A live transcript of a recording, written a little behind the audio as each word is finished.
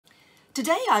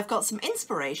Today I've got some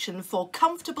inspiration for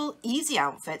comfortable, easy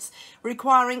outfits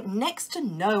requiring next to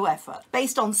no effort,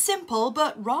 based on simple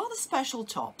but rather special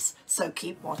tops, so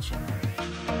keep watching.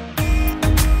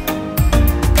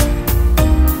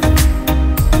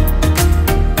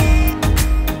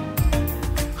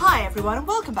 Hi everyone and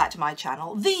welcome back to my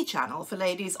channel, the channel for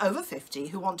ladies over 50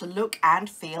 who want to look and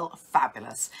feel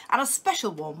fabulous. And a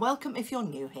special warm welcome if you're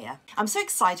new here. I'm so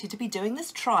excited to be doing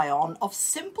this try on of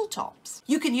simple tops.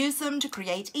 You can use them to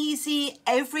create easy,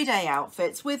 everyday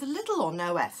outfits with little or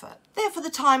no effort. They're for the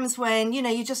times when,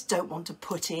 you just don't want to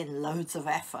put in loads of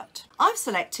effort. I've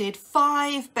selected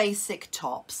 5 basic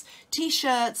tops,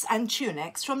 t-shirts and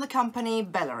tunics from the company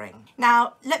BELURING.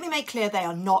 Now, let me make clear they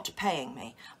are not paying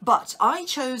me, but I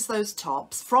chose those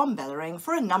tops from BELURING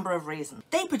for a number of reasons.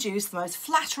 They produce the most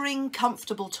flattering,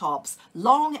 comfortable tops,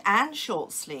 long and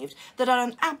short sleeved, that are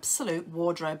an absolute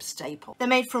wardrobe staple. They're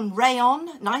made from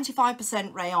rayon,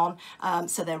 95% rayon,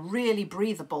 so they're really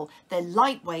breathable, they're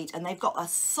lightweight, and they've got a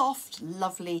soft,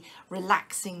 lovely,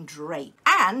 relaxing drape.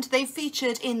 And they've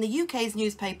featured in the UK's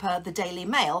newspaper, the Daily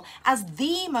Mail, as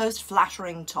the most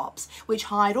flattering tops, which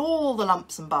hide all the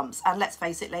lumps and bumps. And let's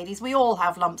face it, ladies, we all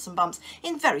have lumps and bumps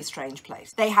in very strange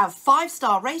places. They have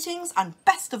 5-star ratings, and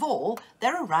best of all,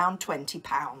 they're around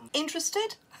 £20.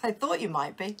 Interested? I thought you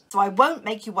might be. So I won't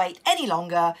make you wait any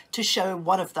longer to show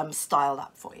one of them styled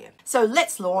up for you. So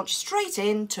let's launch straight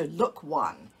into look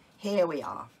 1. Here we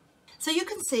are. So you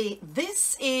can see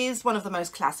this is one of the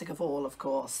most classic of all, of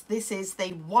course. This is the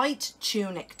white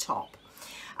tunic top.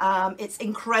 It's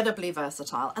incredibly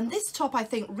versatile, and this top I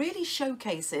think really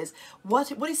showcases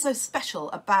what is so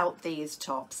special about these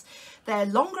tops. They're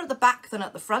longer at the back than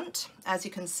at the front, as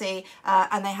you can see,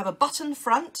 and they have a button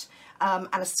front and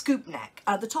a scoop neck.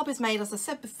 The top is made, as I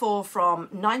said before, from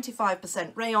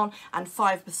 95% rayon and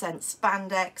 5%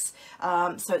 spandex,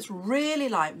 so it's really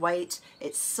lightweight,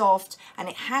 it's soft, and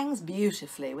it hangs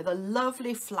beautifully with a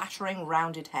lovely flattering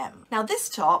rounded hem. Now this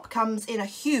top comes in a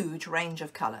huge range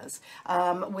of colours,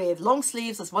 with long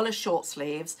sleeves as well as short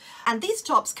sleeves, and these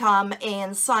tops come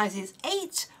in sizes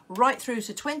 8 right through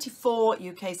to 24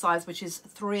 UK size, which is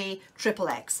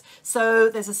 3XXX. So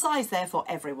there's a size there for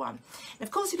everyone. And of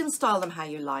course you can style them how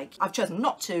you like. I've chosen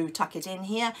not to tuck it in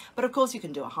here, but of course you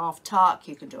can do a half tuck,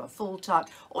 you can do a full tuck,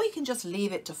 or you can just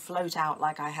leave it to float out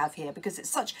like I have here, because it's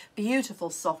such beautiful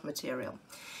soft material.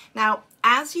 Now,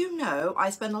 as you know, I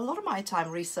spend a lot of my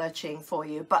time researching for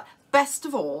you, but best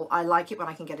of all, I like it when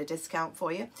I can get a discount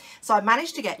for you. So I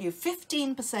managed to get you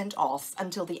 15% off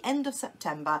until the end of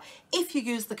September if you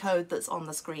use the code that's on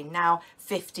the screen now,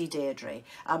 50 Deirdre,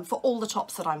 for all the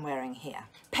tops that I'm wearing here.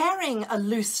 Pairing a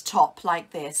loose top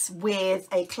like this with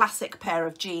a classic pair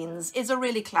of jeans is a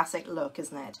really classic look,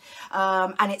 isn't it?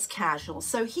 And it's casual.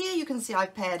 So here you can see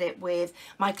I've paired it with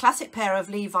my classic pair of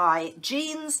Levi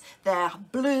jeans. They're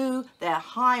blue, they're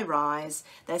high rise,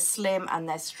 they're slim and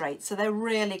they're straight. So they're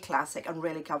really classic and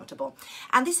really comfortable.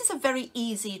 And this is a very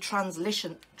easy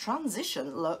transition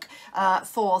look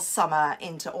for summer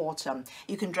into autumn.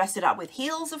 You can dress it up with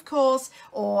heels, of course,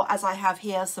 or as I have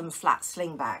here, some flat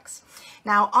slingbacks.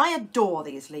 Now, I adore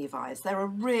these Levi's. They're a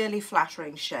really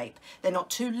flattering shape. They're not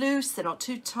too loose, they're not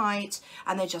too tight,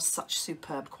 and they're just such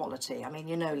superb quality. I mean,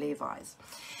 you know Levi's.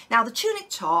 Now, the tunic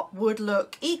top would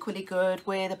look equally good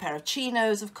with a pair of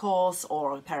chinos, of course,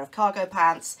 or a pair of cargo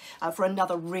pants for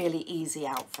another really easy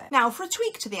outfit. Now, for a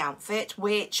tweak to the outfit,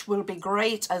 which will be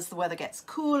great as the weather gets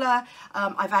cooler,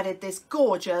 I've added this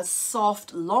gorgeous,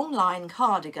 soft, long line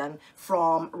cardigan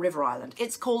from River Island.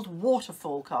 It's called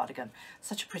Waterfall Cardigan.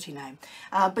 Such a pretty name.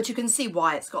 But you can see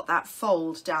why it's got that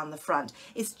fold down the front.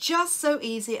 It's just so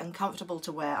easy and comfortable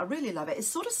to wear. I really love it. It's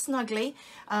sort of snuggly,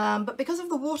 but because of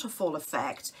the waterfall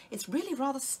effect, it's really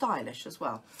rather stylish as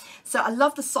well. So I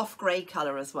love the soft grey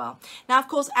colour as well. Now, of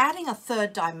course, adding a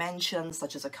third dimension,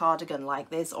 such as a cardigan like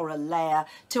this, or a layer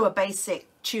to a basic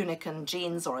tunic and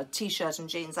jeans or a t-shirt and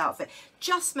jeans outfit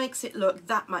just makes it look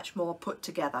that much more put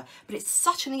together, but it's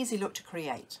such an easy look to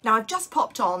create. Now, I've just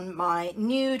popped on my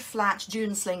nude flat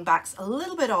June slingbacks, a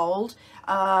little bit old,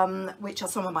 which are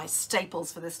some of my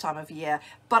staples for this time of year,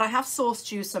 but I have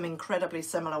sourced you some incredibly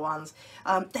similar ones.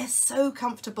 They're so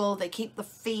comfortable, they keep the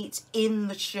feet in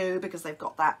the shoe because they've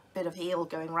got that bit of heel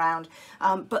going round,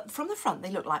 but from the front they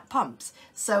look like pumps.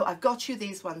 So I've got you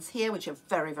these ones here, which are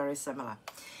very, very similar.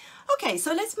 Okay,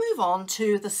 so let's move on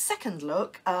to the second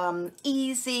look,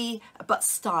 easy but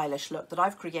stylish look that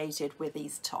I've created with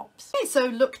these tops. Okay, so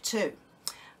look 2.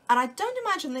 And I don't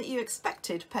imagine that you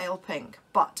expected pale pink,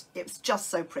 but it's just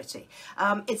so pretty.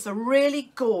 It's a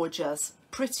really gorgeous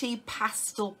pretty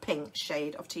pastel pink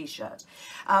shade of t-shirt.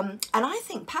 And I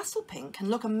think pastel pink can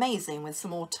look amazing with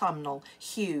some autumnal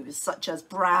hues such as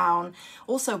brown,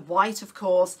 also white of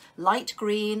course, light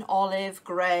green, olive,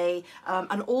 grey,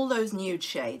 and all those nude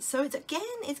shades. So it's, again,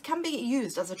 it can be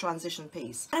used as a transition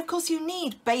piece. And of course you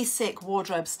need basic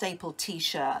wardrobe staple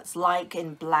t-shirts like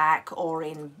in black or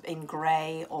in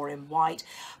grey or in white,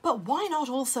 but why not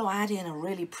also add in a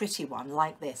really pretty one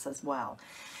like this as well?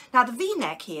 Now the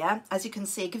V-neck here, as you can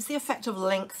see, gives the effect of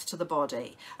length to the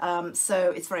body,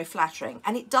 so it's very flattering,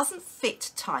 and it doesn't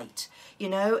fit tight, you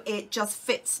know, it just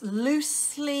fits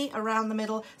loosely around the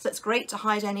middle, so it's great to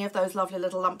hide any of those lovely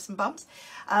little lumps and bumps,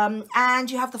 and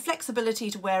you have the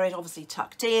flexibility to wear it obviously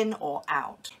tucked in or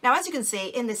out. Now as you can see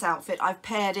in this outfit, I've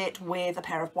paired it with a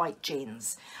pair of white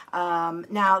jeans.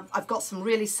 Now I've got some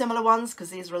really similar ones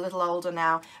because these are a little older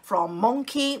now, from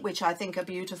Monkey, which I think are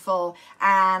beautiful,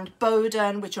 and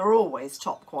Bowden, which are always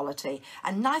top quality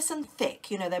and nice and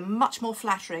thick. You know, they're much more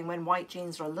flattering when white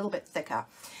jeans are a little bit thicker.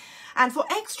 And for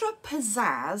extra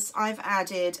pizzazz, I've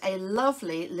added a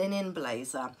lovely linen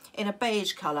blazer in a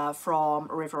beige colour from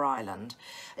River Island.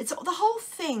 The whole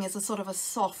thing is a sort of a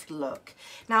soft look.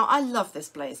 Now, I love this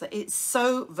blazer. It's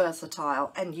so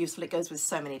versatile and useful. It goes with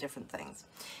so many different things.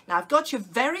 Now, I've got your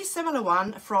very similar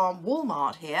one from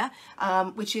Walmart here,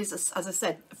 which is, as I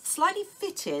said, slightly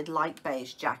fitted light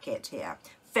beige jacket here.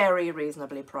 Very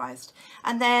reasonably priced.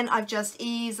 And then I've just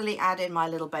easily added my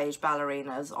little beige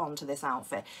ballerinas onto this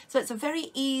outfit. So it's a very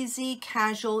easy,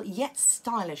 casual, yet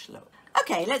stylish look.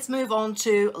 Okay, let's move on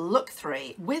to look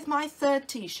 3 with my third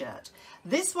t-shirt.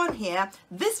 This one here,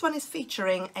 this one is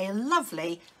featuring a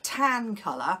lovely tan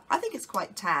colour. I think it's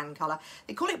quite tan colour.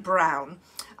 They call it brown,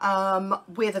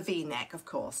 with a V-neck, of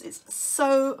course. It's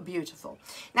so beautiful.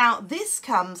 Now this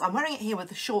comes, I'm wearing it here with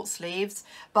the short sleeves,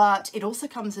 but it also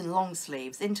comes in long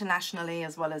sleeves, internationally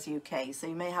as well as UK, so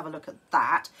you may have a look at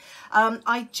that.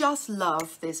 I just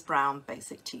love this brown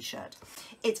basic t-shirt.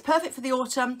 It's perfect for the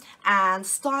autumn, and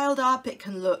styled up, it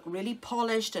can look really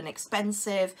polished and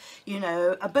expensive, you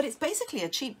know, but it's basically a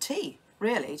cheap tee,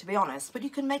 really, to be honest, but you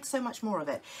can make so much more of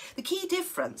it. The key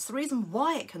difference, the reason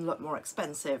why it can look more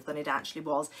expensive than it actually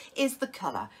was, is the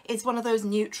colour. It's one of those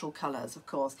neutral colours, of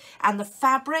course, and the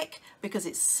fabric, because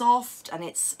it's soft and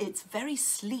it's very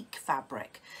sleek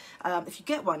fabric. If you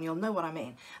get one, you'll know what I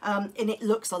mean, and it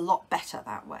looks a lot better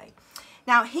that way.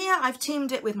 Now here I've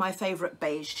teamed it with my favourite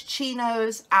beige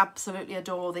chinos. Absolutely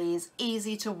adore these,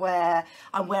 easy to wear.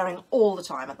 I'm wearing all the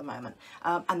time at the moment,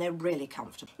 and they're really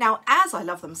comfortable. Now, as I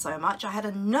love them so much, I had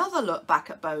another look back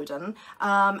at Bowden,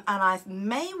 and I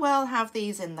may well have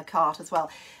these in the cart as well.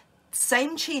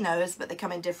 Same chinos, but they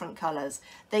come in different colours.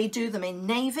 They do them in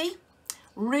navy.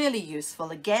 Really useful,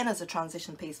 again, as a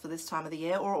transition piece for this time of the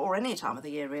year, or any time of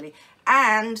the year really.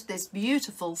 And this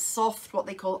beautiful soft, what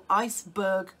they call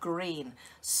iceberg green.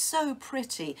 So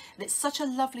pretty, and it's such a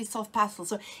lovely soft pastel,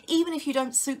 so even if you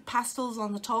don't suit pastels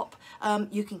on the top,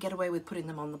 you can get away with putting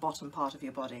them on the bottom part of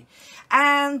your body.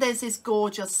 And there's this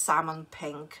gorgeous salmon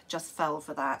pink, just fell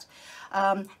for that.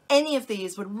 Any of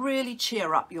these would really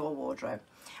cheer up your wardrobe.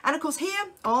 And of course here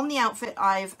on the outfit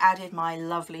I've added my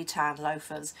lovely tan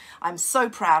loafers. I'm so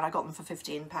proud, I got them for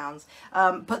 £15,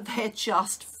 but they're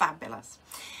just fabulous.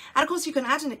 And of course you can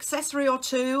add an accessory or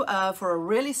two for a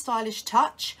really stylish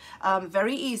touch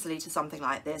very easily to something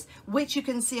like this, which you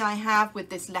can see I have with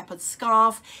this leopard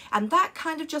scarf, and that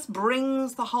kind of just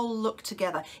brings the whole look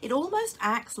together. It almost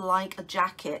acts like a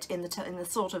jacket in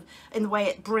the way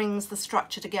it brings the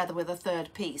structure together with a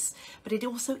third piece, but it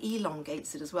also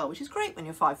elongates it as well, which is great when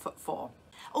you're 5'4".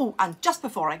 Oh, and just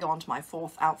before I go on to my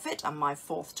fourth outfit and my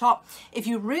fourth top, if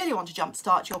you really want to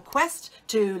jumpstart your quest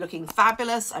to looking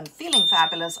fabulous and feeling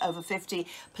fabulous over 50,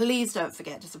 please don't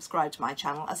forget to subscribe to my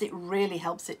channel, as it really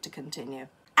helps it to continue.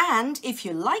 And if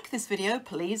you like this video,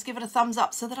 please give it a thumbs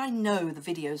up so that I know the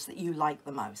videos that you like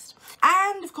the most.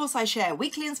 And of course I share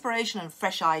weekly inspiration and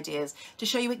fresh ideas to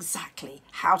show you exactly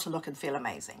how to look and feel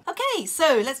amazing. Okay,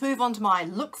 so let's move on to my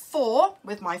look 4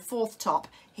 with my fourth top.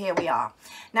 Here we are.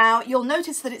 Now you'll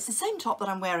notice that it's the same top that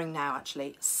I'm wearing now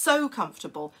actually. So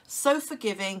comfortable, so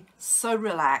forgiving, so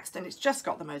relaxed, and it's just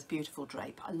got the most beautiful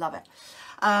drape. I love it.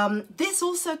 This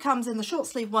also comes in the short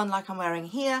sleeve one like I'm wearing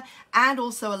here, and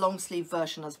also a long sleeve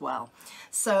version as well.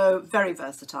 So very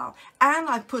versatile. And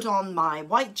I've put on my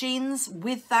white jeans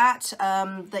with that,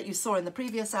 that you saw in the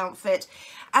previous outfit.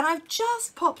 And I've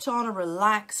just popped on a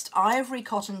relaxed ivory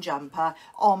cotton jumper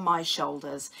on my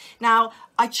shoulders. Now,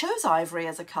 I chose ivory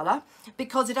as a colour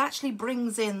because it actually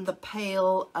brings in the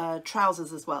pale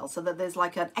trousers as well, so that there's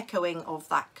like an echoing of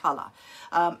that colour.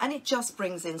 And it just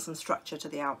brings in some structure to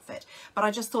the outfit. But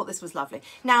I just thought this was lovely.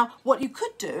 Now, what you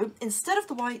could do, instead of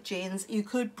the white jeans, you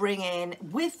could bring in,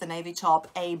 with the navy top,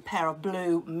 a pair of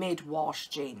blue mid-wash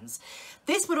jeans.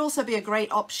 This would also be a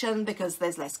great option because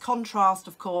there's less contrast,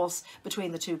 of course,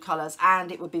 between the two colours,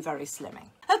 and it would be very slimming.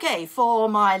 Okay, for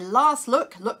my last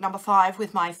look, look number 5,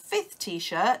 with my 5th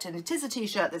t-shirt, and it is a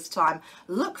t-shirt this time,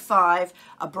 look 5,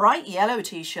 a bright yellow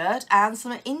t-shirt and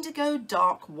some indigo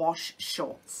dark wash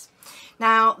shorts.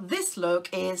 Now, this look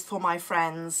is for my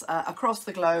friends across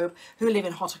the globe who live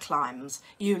in hotter climes.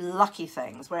 You lucky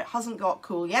things, where it hasn't got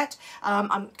cool yet.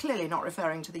 I'm clearly not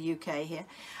referring to the UK here.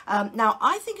 Now,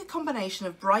 I think a combination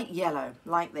of bright yellow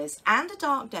like this and a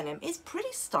dark denim is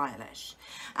pretty stylish.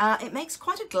 It makes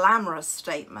quite a glamorous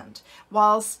statement,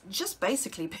 whilst just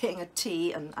basically being a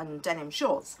tee and denim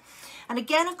shorts. And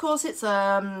again, of course, it's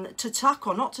to tuck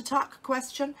or not to tuck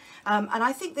question. And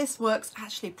I think this works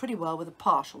actually pretty well with a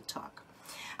partial tuck.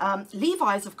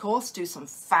 Levi's, of course, do some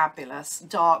fabulous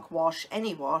dark wash,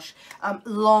 any wash,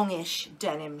 longish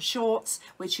denim shorts,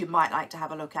 which you might like to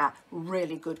have a look at.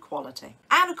 Really good quality.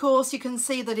 And of course, you can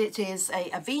see that it is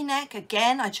a V-neck.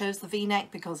 Again, I chose the V-neck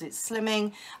because it's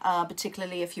slimming,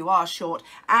 particularly if you are short.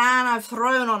 And I've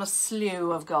thrown on a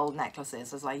slew of gold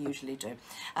necklaces, as I usually do,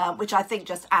 which I think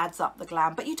just adds up the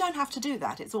glam. But you don't have to do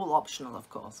that. It's all optional, of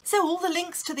course. So all the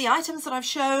links to the items that I've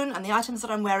shown and the items that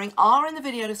I'm wearing are in the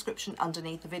video description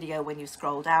underneath the video when you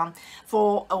scroll down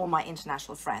for all my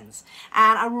international friends.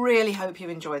 And I really hope you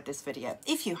enjoyed this video.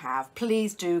 If you have,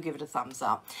 please do give it a thumbs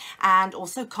up and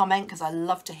also comment, because I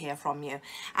love to hear from you.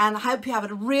 And I hope you have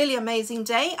a really amazing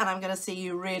day, and I'm going to see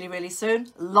you really, really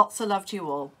soon. Lots of love to you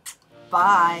all.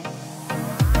 Bye.